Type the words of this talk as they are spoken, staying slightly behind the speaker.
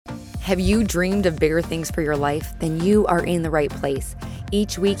Have you dreamed of bigger things for your life? Then you are in the right place.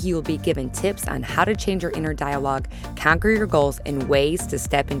 Each week, you will be given tips on how to change your inner dialogue, conquer your goals, and ways to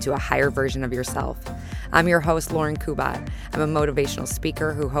step into a higher version of yourself. I'm your host, Lauren Kubat. I'm a motivational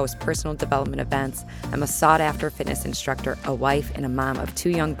speaker who hosts personal development events. I'm a sought-after fitness instructor, a wife, and a mom of 2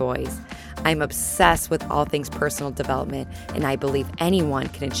 young boys. I'm obsessed with all things personal development, and I believe anyone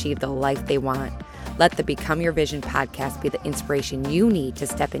can achieve the life they want. Let the Become Your Vision podcast be the inspiration you need to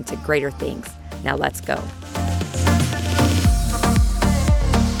step into greater things. Now let's go.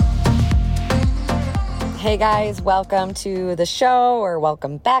 Hey guys, welcome to the show, or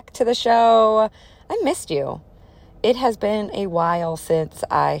welcome back to the show. I missed you. It has been a while since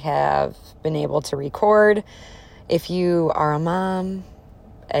I have been able to record. If you are a mom,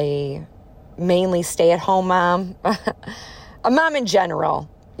 a mainly stay-at-home mom, a mom in general,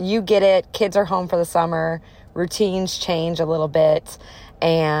 you get it. Kids are home for the summer. Routines change a little bit.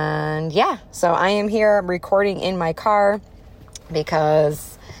 And yeah, so I am here. I'm recording in my car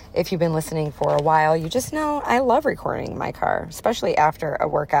because if you've been listening for a while, you just know I love recording in my car, especially after a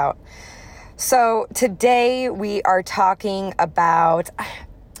workout. So today we are talking about,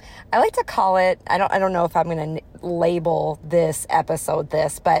 I like to call it, I don't know if I'm going to label this episode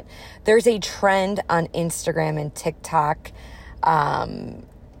this, but there's a trend on Instagram and TikTok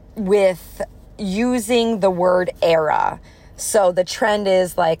with using the word era. So the trend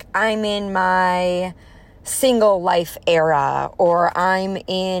is like, I'm in my single life era, or I'm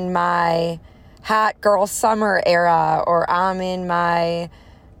in my hot girl summer era, or I'm in my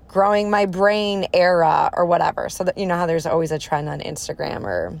growing my brain era, or whatever. So that, you know how there's always a trend on Instagram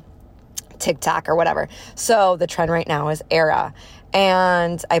or TikTok or whatever. So the trend right now is era.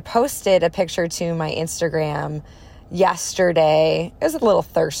 And I posted a picture to my Instagram yesterday. It was a little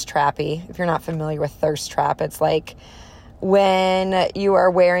thirst trappy. If you're not familiar with thirst trap, it's like when you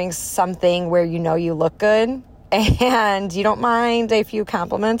are wearing something where you know you look good and you don't mind a few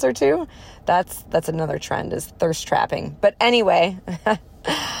compliments or two. That's another trend, is thirst trapping. But anyway,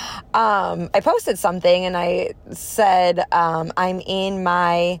 I posted something and I said, I'm in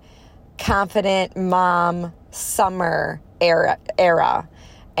my confident mom summer era.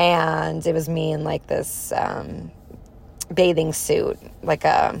 And it was me in like this bathing suit, like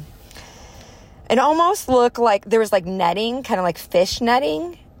it almost looked like there was like netting, kind of like fish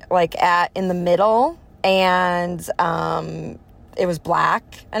netting, like in the middle, and it was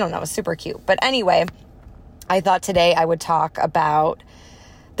black. I don't know, it was super cute. But anyway, I thought today I would talk about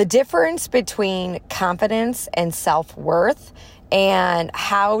the difference between confidence and self-worth, and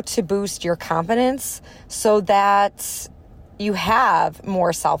how to boost your confidence so that you have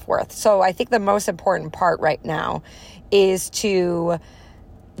more self-worth. So I think the most important part right now is to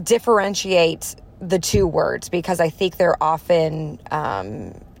differentiate the two words, because I think they're often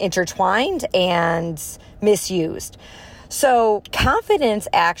intertwined and misused. So confidence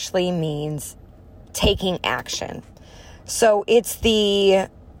actually means taking action. So it's the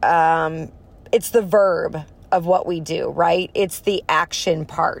verb of what we do, right? It's the action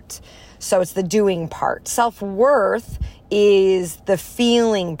part. So it's the doing part. Self-worth is the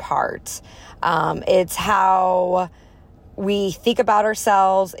feeling part. It's how we think about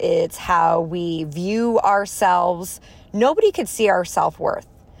ourselves. It's how we view ourselves. Nobody could see our self-worth.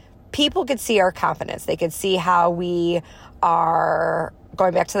 People could see our confidence. They could see how we are,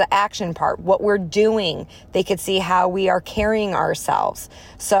 going back to the action part, what we're doing. They could see how we are carrying ourselves.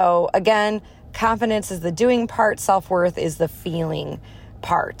 So again, confidence is the doing part. Self-worth is the feeling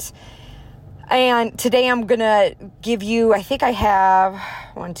part. And today I'm going to give you, I think I have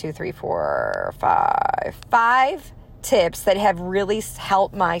 5 tips that have really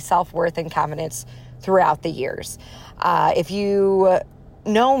helped my self-worth and confidence throughout the years. If you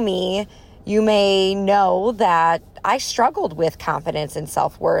know me, you may know that I struggled with confidence and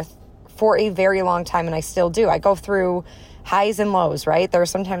self-worth for a very long time, and I still do. I go through highs and lows, right? There are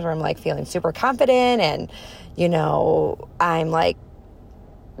some times where I'm like feeling super confident and, you know, I'm like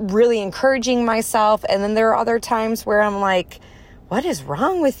really encouraging myself. And then there are other times where I'm like, what is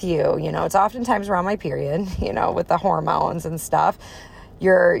wrong with you? You know, it's oftentimes around my period, you know, with the hormones and stuff.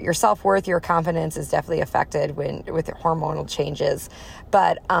 Your self-worth, your confidence is definitely affected with hormonal changes.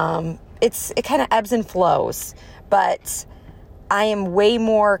 But it kind of ebbs and flows. But I am way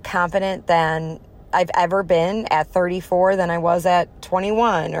more confident than I've ever been at 34 than I was at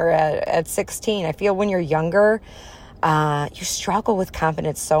 21 or at 16. I feel when you're younger, you struggle with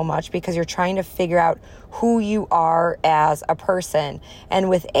confidence so much because you're trying to figure out who you are as a person. And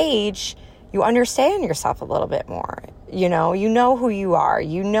with age, you understand yourself a little bit more. You know who you are.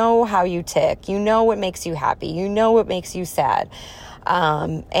 You know how you tick. You know what makes you happy. You know what makes you sad.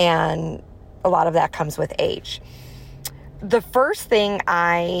 And a lot of that comes with age. The first thing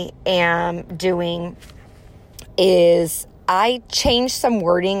I am doing is I changed some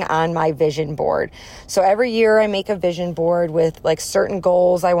wording on my vision board. So every year I make a vision board with like certain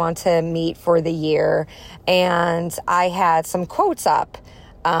goals I want to meet for the year. And I had some quotes up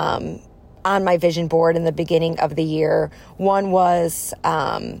on my vision board in the beginning of the year. One was,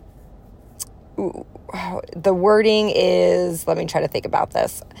 the wording is, let me try to think about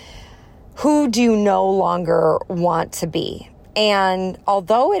this. Who do you no longer want to be? And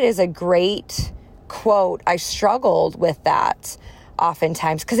although it is a great quote, I struggled with that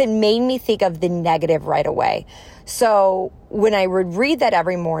oftentimes because it made me think of the negative right away. So when I would read that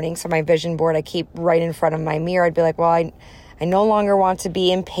every morning, so my vision board I keep right in front of my mirror, I'd be like, well, I no longer want to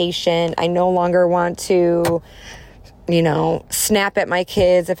be impatient. I no longer want to, snap at my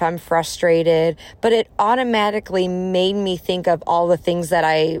kids if I'm frustrated. But it automatically made me think of all the things that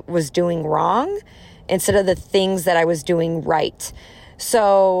I was doing wrong instead of the things that I was doing right.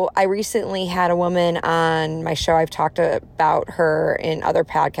 So I recently had a woman on my show. I've talked about her in other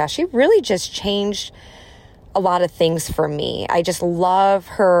podcasts. She really just changed a lot of things for me. I just love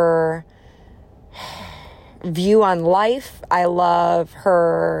her view on life. I love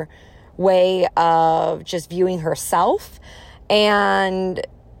her way of just viewing herself. And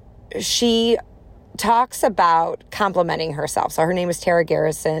she talks about complimenting herself. So her name is Tara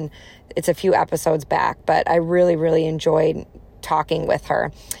Garrison. It's a few episodes back, but I really, really enjoyed talking with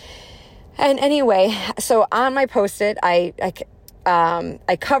her. And anyway, so on my Post-it, I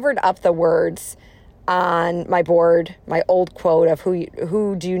covered up the words on my board, my old quote of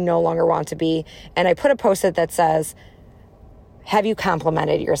who do you no longer want to be, and I put a Post-it that says, have you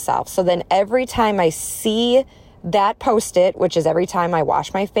complimented yourself? So then every time I see that Post-it, which is every time I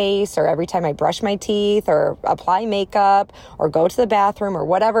wash my face or every time I brush my teeth or apply makeup or go to the bathroom or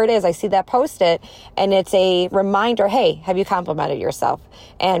whatever it is, I see that Post-it and it's a reminder, hey, have you complimented yourself?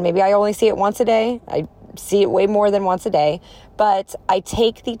 And maybe I only see it once a day. I see it way more than once a day, but I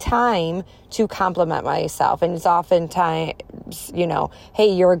take the time to compliment myself. And it's oftentimes,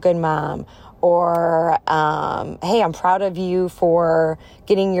 hey, you're a good mom. Or, hey, I'm proud of you for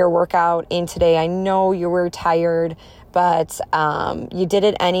getting your workout in today. I know you were tired, but you did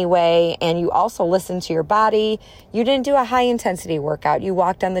it anyway. And you also listened to your body. You didn't do a high intensity workout. You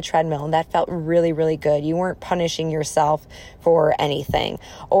walked on the treadmill and that felt really, really good. You weren't punishing yourself for anything.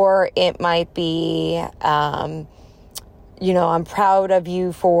 Or it might be, I'm proud of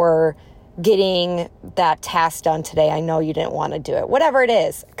you for getting that task done today. I know you didn't want to do it. Whatever it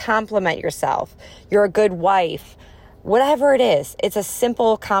is, compliment yourself. You're a good wife. Whatever it is, it's a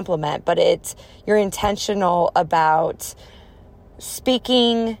simple compliment, but you're intentional about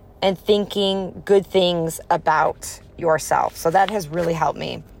speaking and thinking good things about yourself. So that has really helped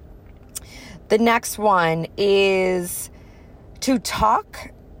me. The next one is to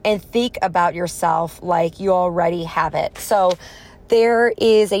talk and think about yourself like you already have it. So there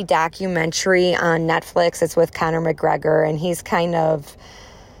is a documentary on Netflix. It's with Conor McGregor, and he's kind of,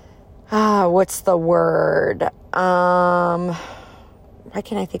 what's the word? Why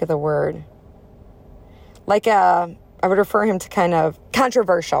can't I think of the word? I would refer him to kind of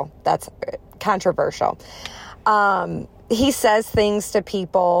controversial. That's controversial. He says things to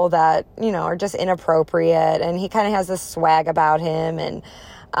people that, are just inappropriate, and he kind of has this swag about him, and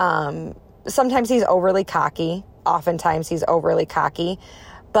sometimes he's overly cocky. Oftentimes he's overly cocky,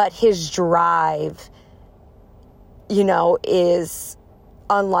 but his drive, is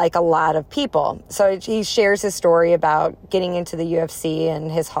unlike a lot of people. So he shares his story about getting into the UFC and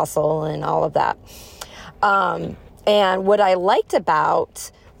his hustle and all of that. And what I liked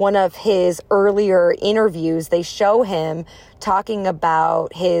about one of his earlier interviews, they show him talking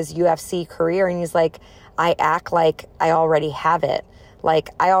about his UFC career, and he's like, I act like I already have it. Like,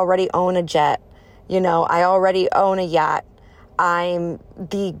 I already own a jet. I already own a yacht. I'm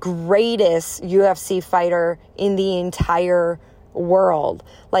the greatest UFC fighter in the entire world.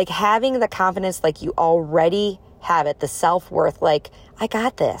 Like, having the confidence, like, you already have it, the self-worth, like, I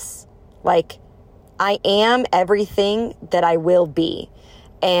got this. Like, I am everything that I will be.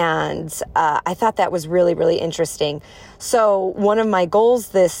 And I thought that was really, really interesting. So one of my goals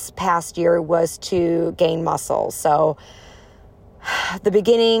this past year was to gain muscle. So the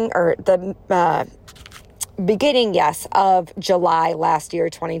beginning, of July last year,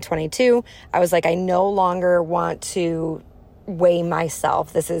 2022, I was like, I no longer want to weigh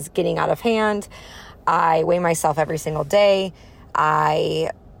myself. This is getting out of hand. I weigh myself every single day. I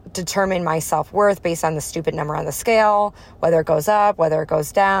determine my self-worth based on the stupid number on the scale, whether it goes up, whether it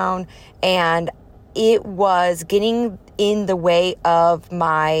goes down. And it was getting in the way of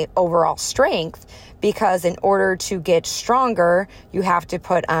my overall strength, because in order to get stronger, you have to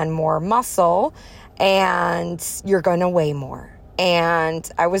put on more muscle and you're going to weigh more. And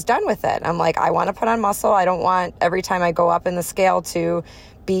I was done with it. I'm like, I want to put on muscle. I don't want every time I go up in the scale to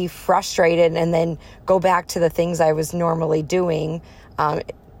be frustrated and then go back to the things I was normally doing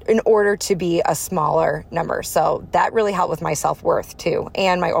in order to be a smaller number. So that really helped with my self-worth too,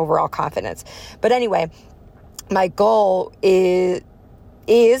 and my overall confidence. But anyway, my goal is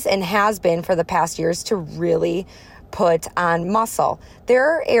and has been for the past years to really put on muscle. There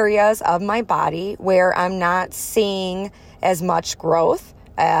are areas of my body where I'm not seeing as much growth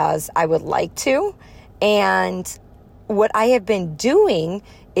as I would like to. And what I have been doing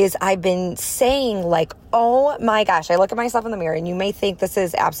is I've been saying like, oh my gosh, I look at myself in the mirror, and you may think this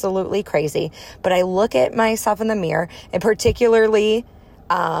is absolutely crazy, but I look at myself in the mirror, and particularly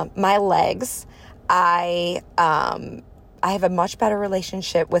my legs. I have a much better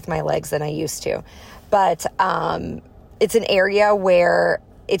relationship with my legs than I used to, but it's an area where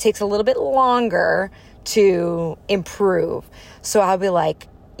it takes a little bit longer to improve. So I'll be like,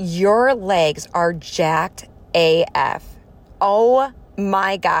 your legs are jacked AF. Oh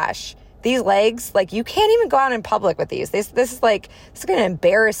my gosh. These legs, like, you can't even go out in public with these. This is going to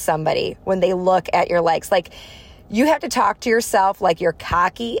embarrass somebody when they look at your legs. Like, you have to talk to yourself like you're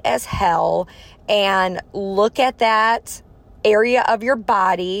cocky as hell and look at that area of your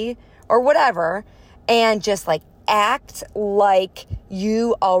body or whatever and just like act like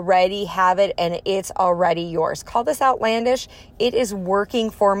you already have it and it's already yours. Call this outlandish. It is working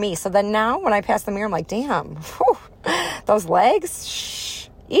for me. So then now when I pass the mirror, I'm like, damn, whew, those legs,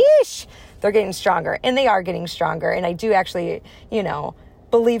 yeesh, they're getting stronger. And they are getting stronger. And I do actually,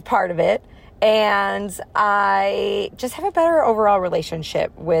 believe part of it. And I just have a better overall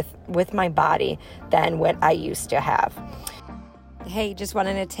relationship with my body than what I used to have. Hey, just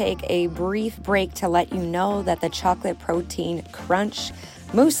wanted to take a brief break to let you know that the Chocolate Protein Crunch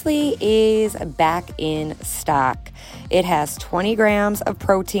Muesli is back in stock. It has 20 grams of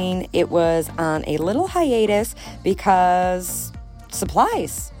protein. It was on a little hiatus because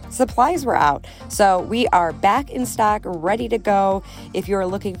supplies were out. So we are back in stock, ready to go. If you're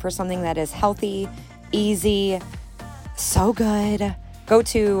looking for something that is healthy, easy, so good, go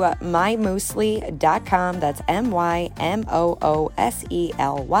to mymuesli.com. That's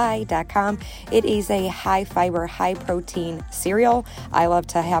mymoosely.com. It is a high fiber, high protein cereal. I love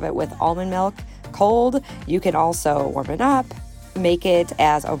to have it with almond milk cold. You can also warm it up, make it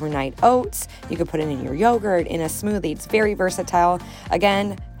as overnight oats. You can put it in your yogurt, in a smoothie. It's very versatile.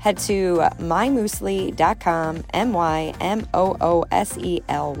 Again, head to mymuesli.com,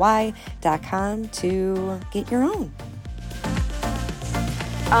 mymoosely.com to get your own.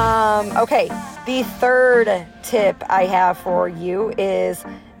 Okay, the third tip I have for you is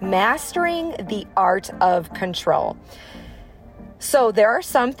mastering the art of control. So there are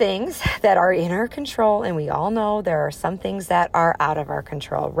some things that are in our control, and we all know there are some things that are out of our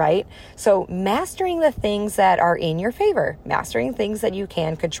control, right? So mastering the things that are in your favor, mastering things that you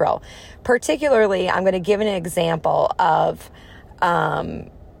can control. Particularly, I'm going to give an example of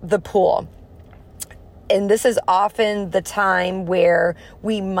the pool. And this is often the time where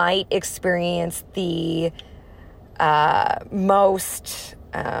we might experience the most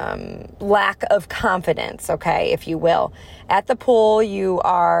lack of confidence, okay, if you will. At the pool, you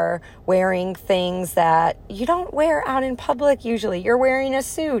are wearing things that you don't wear out in public usually. You're wearing a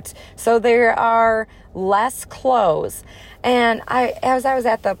suit, so there are less clothes. And as I was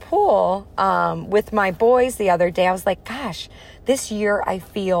at the pool with my boys the other day, I was like, gosh, this year I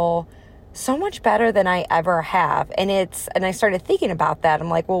feel so much better than I ever have. And I started thinking about that. I'm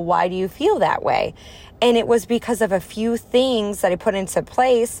like, well, why do you feel that way? And it was because of a few things that I put into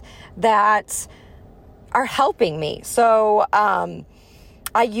place that are helping me. So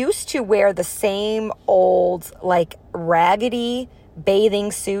I used to wear the same old, like, raggedy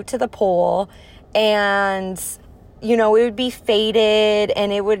bathing suit to the pool. And, it would be faded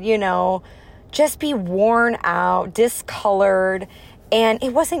and it would, just be worn out, discolored. And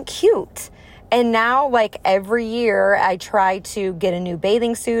it wasn't cute. And now, like, every year I try to get a new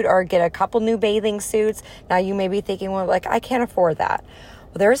bathing suit or get a couple new bathing suits. Now you may be thinking, well, like, I can't afford that.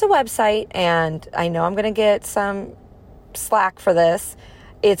 Well, there's a website, and I know I'm going to get some slack for this.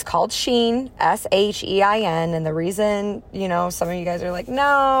 It's called Shein, Shein. And the reason, some of you guys are like,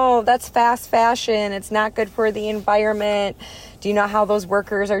 no, that's fast fashion. It's not good for the environment. Do you know how those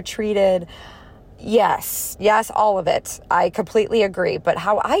workers are treated? Yes, all of it. I completely agree. But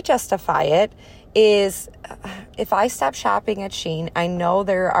how I justify it is if I stop shopping at Shein, I know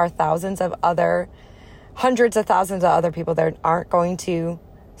there are thousands of other hundreds of thousands of other people that aren't going to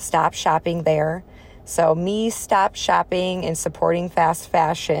stop shopping there. So me stop shopping and supporting fast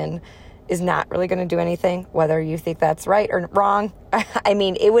fashion is not really going to do anything, whether you think that's right or wrong. I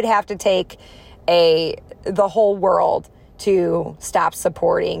mean, it would have to take the whole world to stop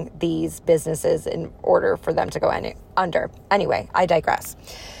supporting these businesses in order for them to go under. Anyway, I digress.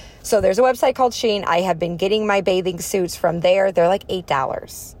 So there's a website called Shein. I have been getting my bathing suits from there. They're like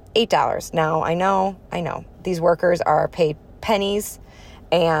 $8. $8. Now, I know. These workers are paid pennies,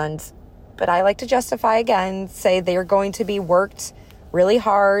 but I like to justify again, say they're going to be worked really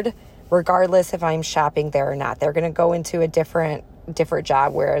hard, regardless if I'm shopping there or not. They're going to go into a different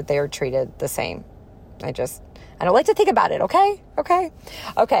job where they're treated the same. I don't like to think about it, okay?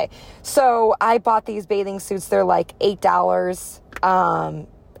 So I bought these bathing suits. They're like $8,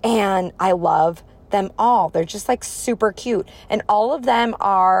 and I love them all. They're just like super cute. And all of them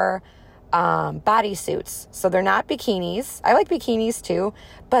are bodysuits. So they're not bikinis. I like bikinis too,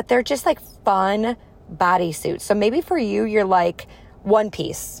 but they're just like fun bodysuits. So maybe for you, you're like one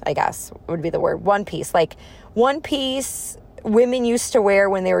piece, I guess would be the word, one piece. Like one piece women used to wear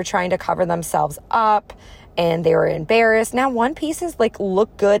when they were trying to cover themselves up and they were embarrassed. Now one pieces like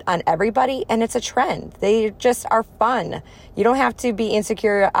look good on everybody, and it's a trend. They just are fun. You don't have to be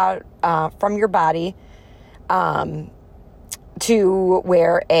insecure out from your body to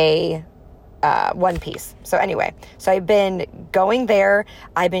wear a one piece. So anyway, so I've been going there.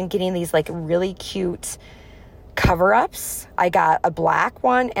 I've been getting these like really cute cover-ups. I got a black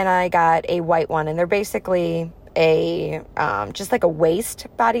one and I got a white one, and they're basically a just like a waist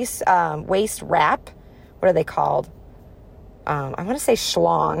wrap. What are they called? I want to say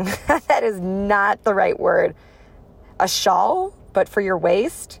schlong. That is not the right word. A shawl, but for your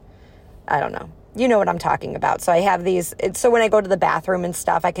waist. I don't know. You know what I'm talking about. So I have these. So when I go to the bathroom and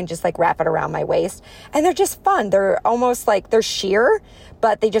stuff, I can just like wrap it around my waist. And they're just fun. They're almost like they're sheer,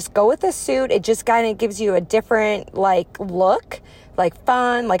 but they just go with the suit. It just kind of gives you a different like look, like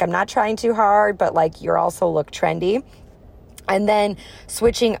fun. Like I'm not trying too hard, but like you're also look trendy. And then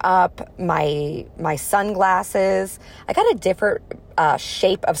switching up my sunglasses. I got a different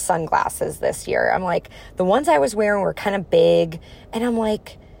shape of sunglasses this year. I'm like, the ones I was wearing were kind of big. And I'm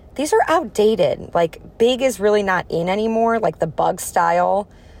like, these are outdated. Like big is really not in anymore. Like the bug style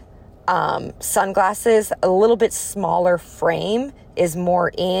sunglasses, a little bit smaller frame is more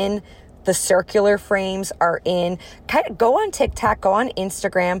in. The circular frames are in. Kind of go on TikTok, go on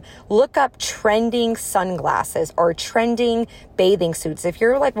Instagram, look up trending sunglasses or trending bathing suits. If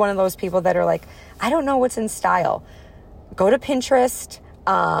you're like one of those people that are like, I don't know what's in style, go to Pinterest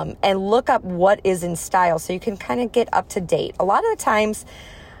and look up what is in style so you can kind of get up to date. A lot of the times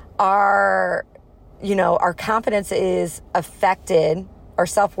our confidence is affected, our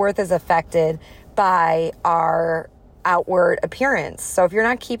self-worth is affected by our outward appearance. So if you're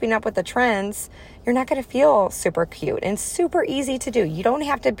not keeping up with the trends, you're not going to feel super cute, and super easy to do. You don't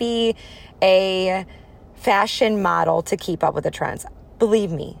have to be a fashion model to keep up with the trends.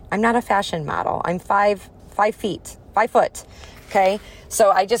 Believe me, I'm not a fashion model. I'm 5 foot. Okay.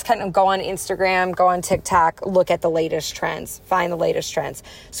 So I just kind of go on Instagram, go on TikTok, look at the latest trends, find the latest trends,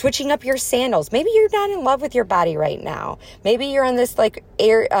 switching up your sandals. Maybe you're not in love with your body right now. Maybe you're on this like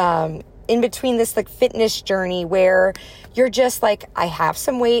in between this like fitness journey where you're just like, I have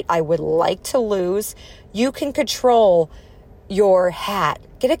some weight I would like to lose. You can control your hat.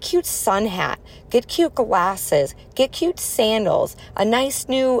 Get a cute sun hat. Get cute glasses. Get cute sandals. A nice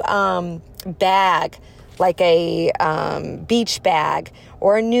new bag, like a beach bag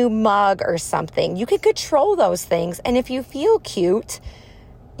or a new mug or something. You can control those things. And if you feel cute,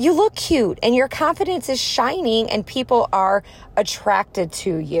 you look cute and your confidence is shining and people are attracted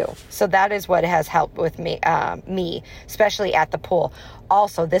to you. So that is what has helped with me, especially at the pool.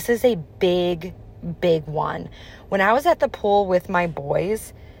 Also, this is a big one. When I was at the pool with my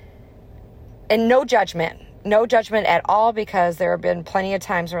boys, and no judgment at all, because there have been plenty of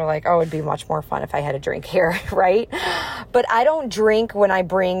times where like, oh, it'd be much more fun if I had a drink here, right? But I don't drink when I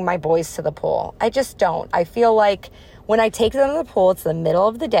bring my boys to the pool. I just don't. I feel like when I take them to the pool, it's the middle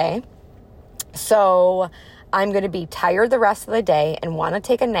of the day. So I'm going to be tired the rest of the day and want to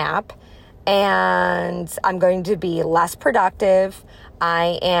take a nap. And I'm going to be less productive.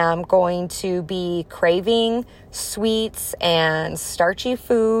 I am going to be craving sweets and starchy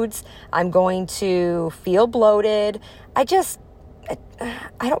foods. I'm going to feel bloated. I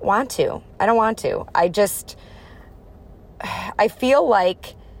don't want to. I feel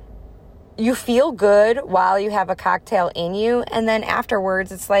like you feel good while you have a cocktail in you. And then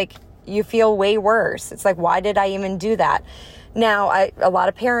afterwards, it's like you feel way worse. It's like, why did I even do that? Now, a lot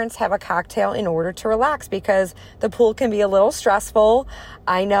of parents have a cocktail in order to relax because the pool can be a little stressful.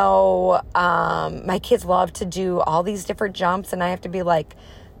 I know my kids love to do all these different jumps, and I have to be like,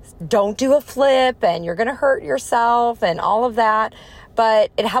 don't do a flip, and you're going to hurt yourself, and all of that.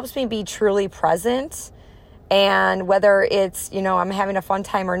 But it helps me be truly present. And whether it's, I'm having a fun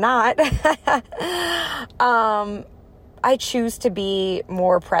time or not, I choose to be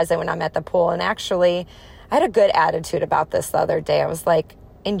more present when I'm at the pool. And actually, I had a good attitude about this the other day. I was like,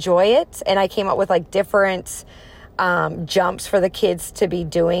 enjoy it. And I came up with like different jumps for the kids to be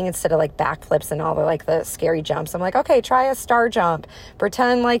doing instead of like backflips and all the scary jumps. I'm like, okay, try a star jump.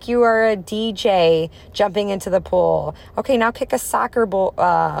 Pretend like you are a DJ jumping into the pool. Okay, now kick a soccer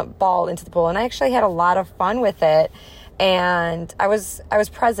ball into the pool. And I actually had a lot of fun with it. And I was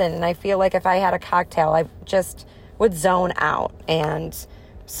present. And I feel like if I had a cocktail, I just would zone out. And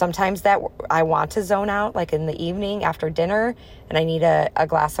sometimes that I want to zone out, like in the evening after dinner, and I need a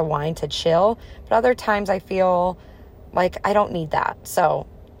glass of wine to chill. But other times I feel like I don't need that. So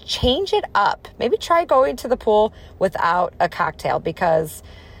change it up. Maybe try going to the pool without a cocktail, because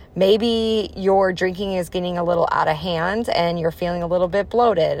maybe your drinking is getting a little out of hand and you're feeling a little bit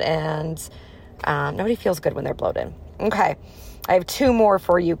bloated, and nobody feels good when they're bloated. Okay, I have 2 more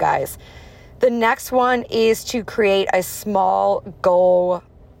for you guys. The next one is to create a small goal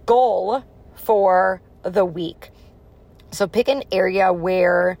for the week. So pick an area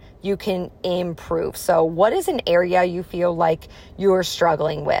where you can improve. So what is an area you feel like you're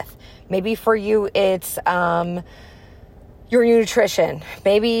struggling with? Maybe for you, it's your nutrition.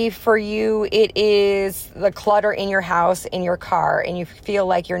 Maybe for you, it is the clutter in your house, in your car, and you feel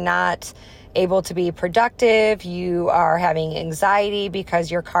like you're not able to be productive. You are having anxiety because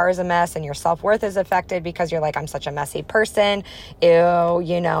your car is a mess and your self-worth is affected because you're like, I'm such a messy person.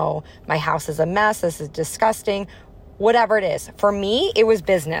 Ew, my house is a mess. This is disgusting. Whatever it is. For me, it was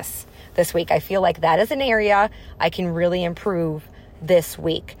business this week. I feel like that is an area I can really improve this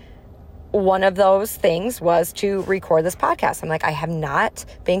week. One of those things was to record this podcast. I'm like, I have not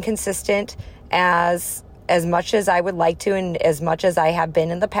been consistent as much as I would like to and as much as I have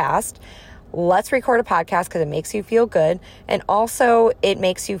been in the past. Let's record a podcast because it makes you feel good. And also it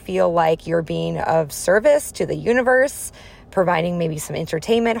makes you feel like you're being of service to the universe, providing maybe some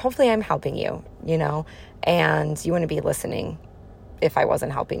entertainment. Hopefully I'm helping you, and you wouldn't be listening if I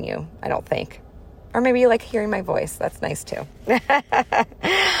wasn't helping you, I don't think. Or maybe you like hearing my voice. That's nice too.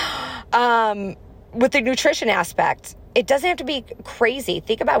 With the nutrition aspect, it doesn't have to be crazy.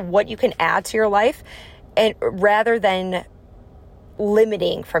 Think about what you can add to your life, and rather than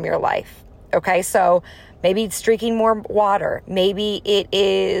limiting from your life. Okay, so maybe it's drinking more water. Maybe it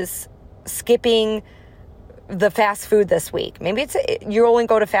is skipping the fast food this week. Maybe you only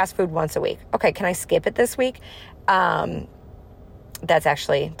go to fast food once a week. Okay, can I skip it this week? That's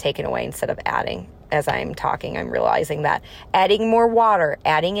actually taken away instead of adding. As I'm talking, I'm realizing that adding more water,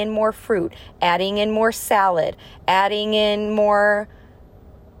 adding in more fruit, adding in more salad, adding in more,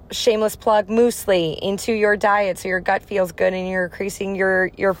 shameless plug, muesli into your diet so your gut feels good and you're increasing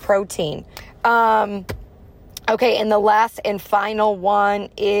your protein. Okay, and the last and final one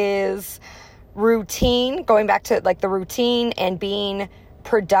is routine, going back to like the routine and being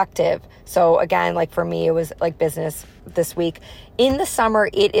productive. So again, like for me, it was like business this week. In the summer,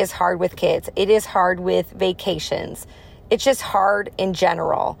 it is hard with kids. It is hard with vacations. It's just hard in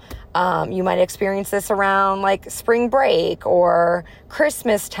general. You might experience this around like spring break or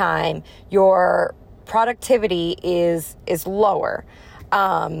Christmas time. Your productivity is lower.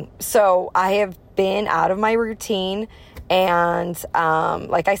 So I have been out of my routine, and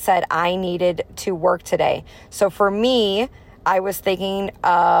like I said, I needed to work today. So for me, I was thinking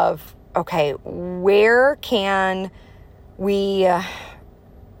of, okay, where can we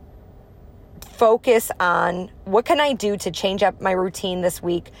focus on, what can I do to change up my routine this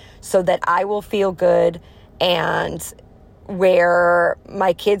week so that I will feel good, and where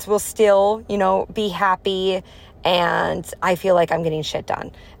my kids will still, be happy, and I feel like I'm getting shit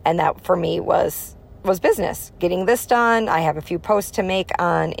done. And that for me was business, getting this done. I have a few posts to make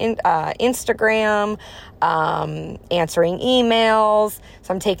on Instagram, answering emails.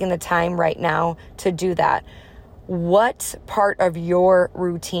 So I'm taking the time right now to do that. What part of your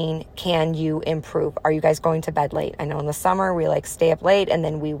routine can you improve? Are you guys going to bed late? I know in the summer we like stay up late and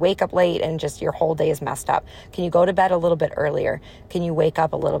then we wake up late and just your whole day is messed up. Can you go to bed a little bit earlier? Can you wake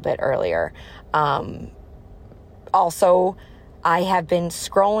up a little bit earlier? Also, I have been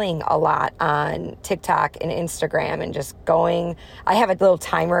scrolling a lot on TikTok and Instagram and just going. I have a little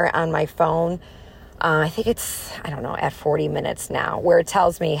timer on my phone. I think it's, at 40 minutes now, where it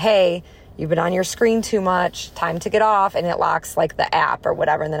tells me, hey, you've been on your screen too much, time to get off, and it locks like the app or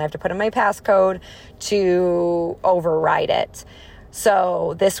whatever. And then I have to put in my passcode to override it.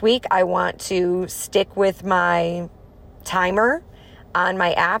 So this week I want to stick with my timer on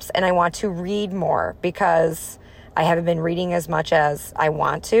my apps, and I want to read more because I haven't been reading as much as I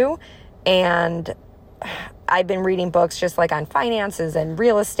want to. And I've been reading books just like on finances and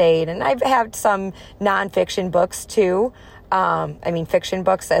real estate, and I've had some nonfiction books too. Fiction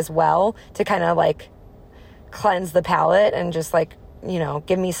books as well, to kind of like cleanse the palate and just like,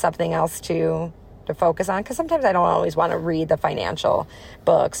 give me something else to focus on. Because sometimes I don't always want to read the financial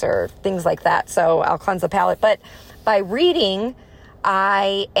books or things like that. So I'll cleanse the palate. But by reading,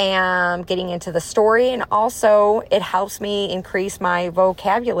 I am getting into the story, and also it helps me increase my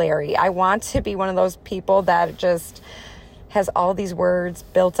vocabulary. I want to be one of those people that just has all these words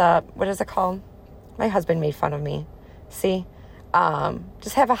built up. What is it called? My husband made fun of me. See?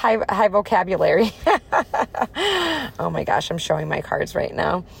 Just have a high vocabulary. Oh my gosh, I'm showing my cards right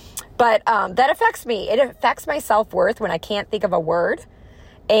now. But that affects me. It affects my self-worth when I can't think of a word.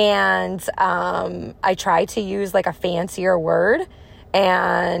 And I try to use like a fancier word,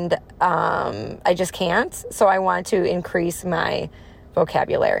 and I just can't. So I want to increase my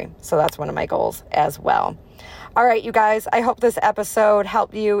vocabulary. So that's one of my goals as well. All right, you guys, I hope this episode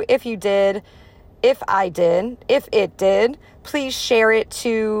helped you. If you did, if it did, please share it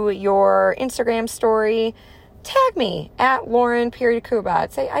to your Instagram story. Tag me at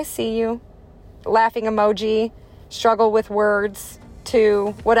Lauren_Kubat. Say, I see you. Laughing emoji, struggle with words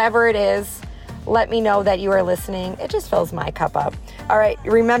too, whatever it is. Let me know that you are listening. It just fills my cup up. All right,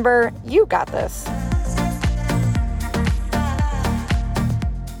 remember, you got this.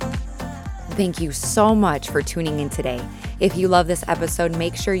 Thank you so much for tuning in today. If you love this episode,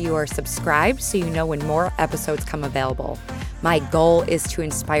 make sure you are subscribed so you know when more episodes come available. My goal is to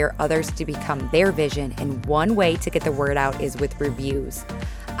inspire others to become their vision, and one way to get the word out is with reviews.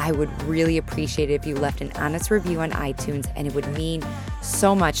 I would really appreciate it if you left an honest review on iTunes, and it would mean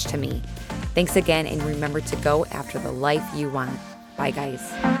so much to me. Thanks again, and remember to go after the life you want. Bye,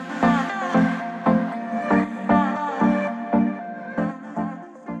 guys.